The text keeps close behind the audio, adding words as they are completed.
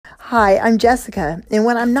Hi, I'm Jessica, and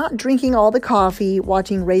when I'm not drinking all the coffee,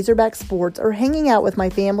 watching Razorback sports, or hanging out with my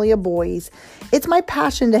family of boys, it's my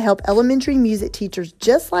passion to help elementary music teachers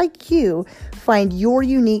just like you find your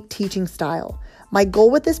unique teaching style. My goal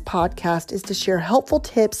with this podcast is to share helpful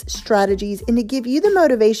tips, strategies, and to give you the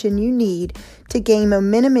motivation you need to gain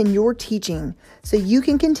momentum in your teaching so you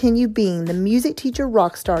can continue being the music teacher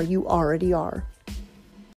rock star you already are.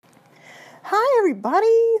 Hi,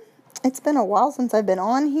 everybody. It's been a while since I've been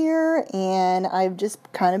on here, and I've just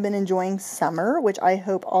kind of been enjoying summer, which I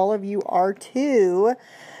hope all of you are too.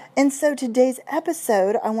 And so today's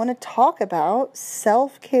episode, I want to talk about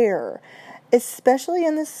self-care, especially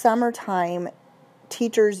in the summertime.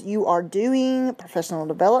 Teachers, you are doing professional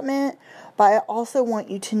development, but I also want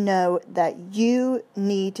you to know that you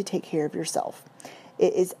need to take care of yourself.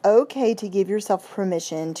 It is okay to give yourself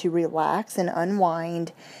permission to relax and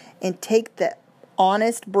unwind and take the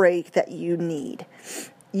honest break that you need.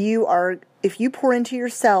 If you pour into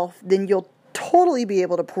yourself, then you'll totally be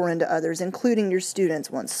able to pour into others, including your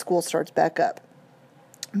students once school starts back up.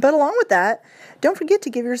 But along with that, don't forget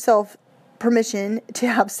to give yourself permission to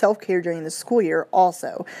have self-care during the school year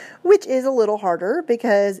also, which is a little harder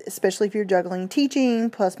because especially if you're juggling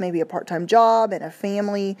teaching plus maybe a part-time job and a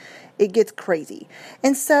family, it gets crazy.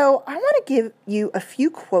 And so I want to give you a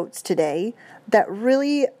few quotes today that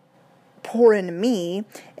really pour into me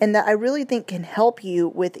and that I really think can help you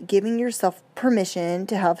with giving yourself permission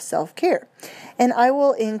to have self-care. And I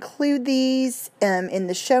will include these in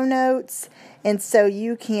the show notes, and so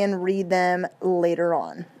you can read them later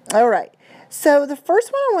on. All right. So the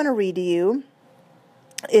first one I want to read to you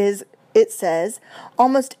is, it says,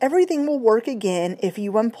 almost everything will work again if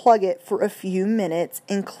you unplug it for a few minutes,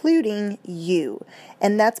 including you.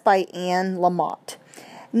 And that's by Anne Lamott.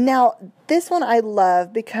 Now, this one I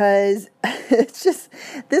love because it's just,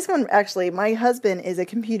 this one actually, my husband is a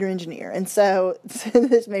computer engineer. And so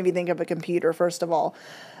this made me think of a computer, first of all.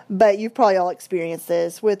 But you've probably all experienced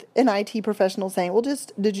this with an IT professional saying, well,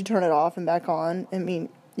 did you turn it off and back on?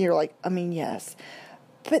 You're like, yes.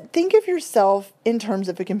 But think of yourself in terms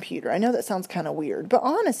of a computer. I know that sounds kind of weird, but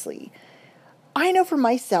honestly, I know for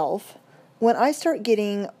myself, when I start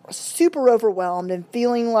getting super overwhelmed and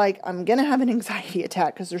feeling like I'm going to have an anxiety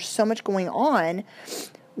attack because there's so much going on,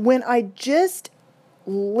 when I just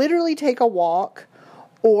literally take a walk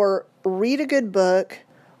or read a good book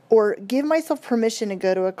or give myself permission to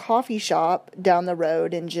go to a coffee shop down the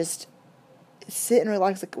road and just sit and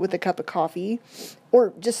relax with a cup of coffee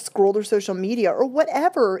or just scroll through social media or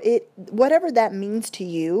whatever that means to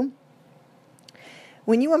you,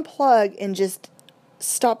 when you unplug and just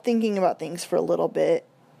stop thinking about things for a little bit,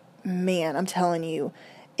 man, I'm telling you,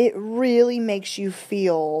 it really makes you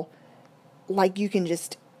feel like you can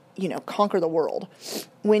just, conquer the world.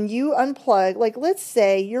 When you unplug, like let's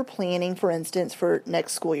say you're planning, for instance, for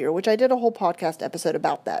next school year, which I did a whole podcast episode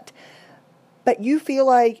about that. But you feel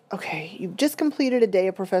like, okay, you've just completed a day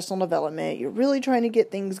of professional development. You're really trying to get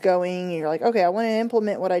things going. And you're like, okay, I want to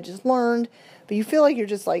implement what I just learned. But you feel like you're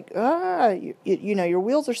just like, your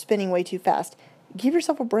wheels are spinning way too fast. Give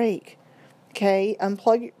yourself a break, okay?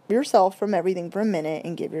 Unplug yourself from everything for a minute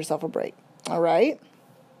and give yourself a break, all right?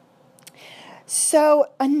 So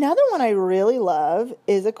another one I really love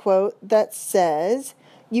is a quote that says,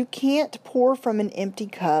 you can't pour from an empty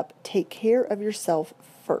cup. Take care of yourself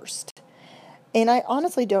first. And I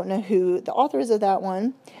honestly don't know who the author is of that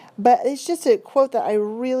one, but it's just a quote that I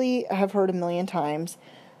really have heard a million times.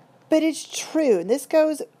 But it's true. This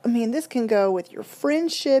can go with your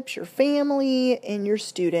friendships, your family, and your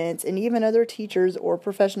students, and even other teachers or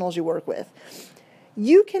professionals you work with.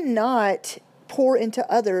 You cannot pour into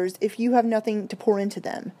others if you have nothing to pour into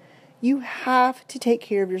them. You have to take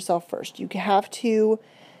care of yourself first. You have to,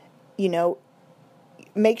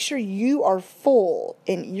 make sure you are full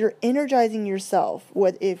and you're energizing yourself.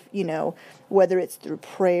 Whether it's through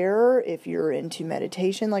prayer, if you're into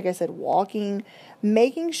meditation, like I said, walking,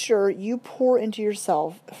 making sure you pour into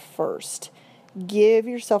yourself first. Give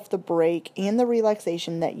yourself the break and the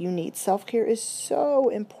relaxation that you need. Self-care is so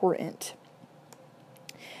important.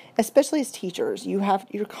 Especially as teachers,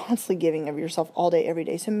 you're constantly giving of yourself all day, every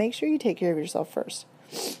day. So make sure you take care of yourself first.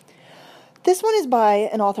 This one is by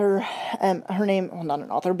an author, her name, well, not an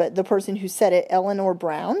author, but the person who said it, Eleanor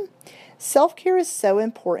Brown. Self-care is so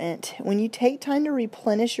important. When you take time to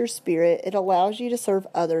replenish your spirit, it allows you to serve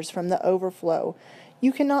others from the overflow.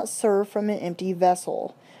 You cannot serve from an empty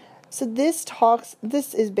vessel. So this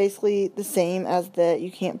is basically the same as the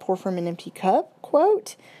you can't pour from an empty cup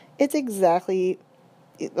quote. It's exactly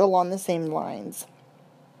along the same lines.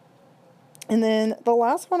 And then the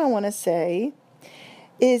last one I want to say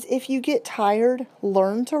is If You Get Tired,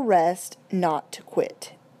 Learn to Rest, Not to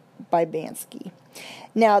Quit by Bansky.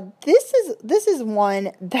 Now, this is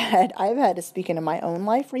one that I've had to speak into my own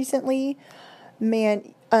life recently.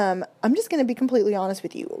 Man, I'm just going to be completely honest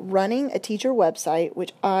with you. Running a teacher website,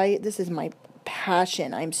 this is my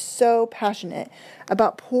passion. I'm so passionate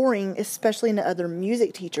about pouring, especially into other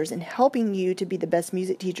music teachers and helping you to be the best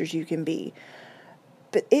music teachers you can be.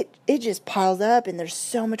 But it just piles up, and there's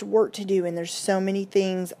so much work to do, and there's so many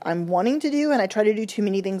things I'm wanting to do, and I try to do too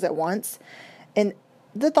many things at once. And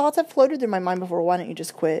the thoughts have floated through my mind before, why don't you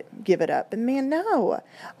just quit, give it up? But man, no.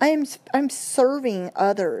 I'm serving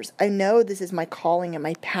others. I know this is my calling and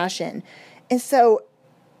my passion. And so,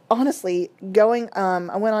 honestly, I went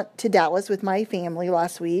on to Dallas with my family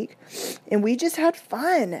last week, and we just had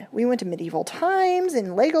fun. We went to Medieval Times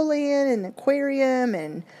and Legoland and Aquarium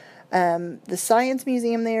and the Science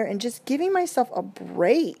Museum there, and just giving myself a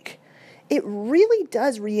break. It really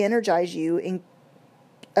does re-energize you and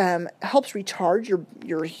helps recharge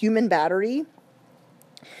your human battery.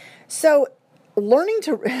 So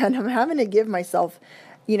and I'm having to give myself,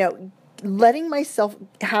 letting myself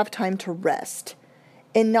have time to rest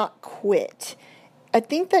and not quit. I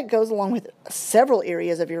think that goes along with several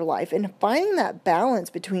areas of your life, and finding that balance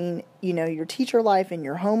between, your teacher life and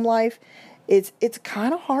your home life, it's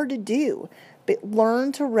kind of hard to do. But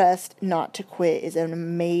learn to rest, not to quit is an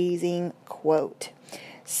amazing quote.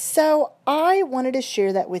 So I wanted to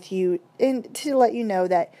share that with you and to let you know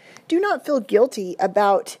that do not feel guilty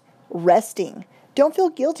about resting. Don't feel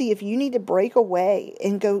guilty if you need to break away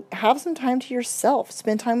and go have some time to yourself,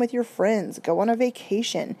 spend time with your friends, go on a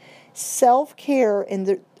vacation. Self-care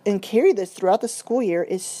and carry this throughout the school year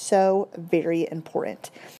is so very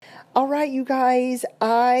important. All right, you guys,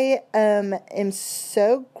 I am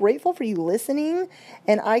so grateful for you listening,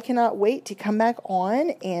 and I cannot wait to come back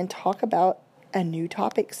on and talk about a new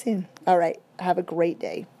topic soon. All right, have a great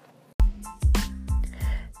day.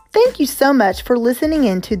 Thank you so much for listening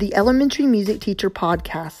in to the Elementary Music Teacher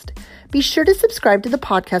Podcast. Be sure to subscribe to the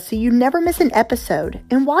podcast so you never miss an episode.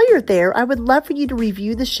 And while you're there, I would love for you to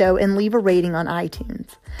review the show and leave a rating on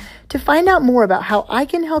iTunes. To find out more about how I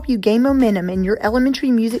can help you gain momentum in your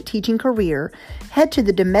elementary music teaching career, head to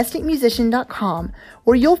thedomesticmusician.com,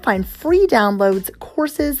 where you'll find free downloads,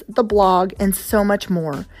 courses, the blog, and so much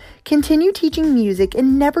more. Continue teaching music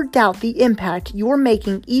and never doubt the impact you're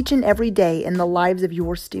making each and every day in the lives of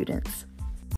your students.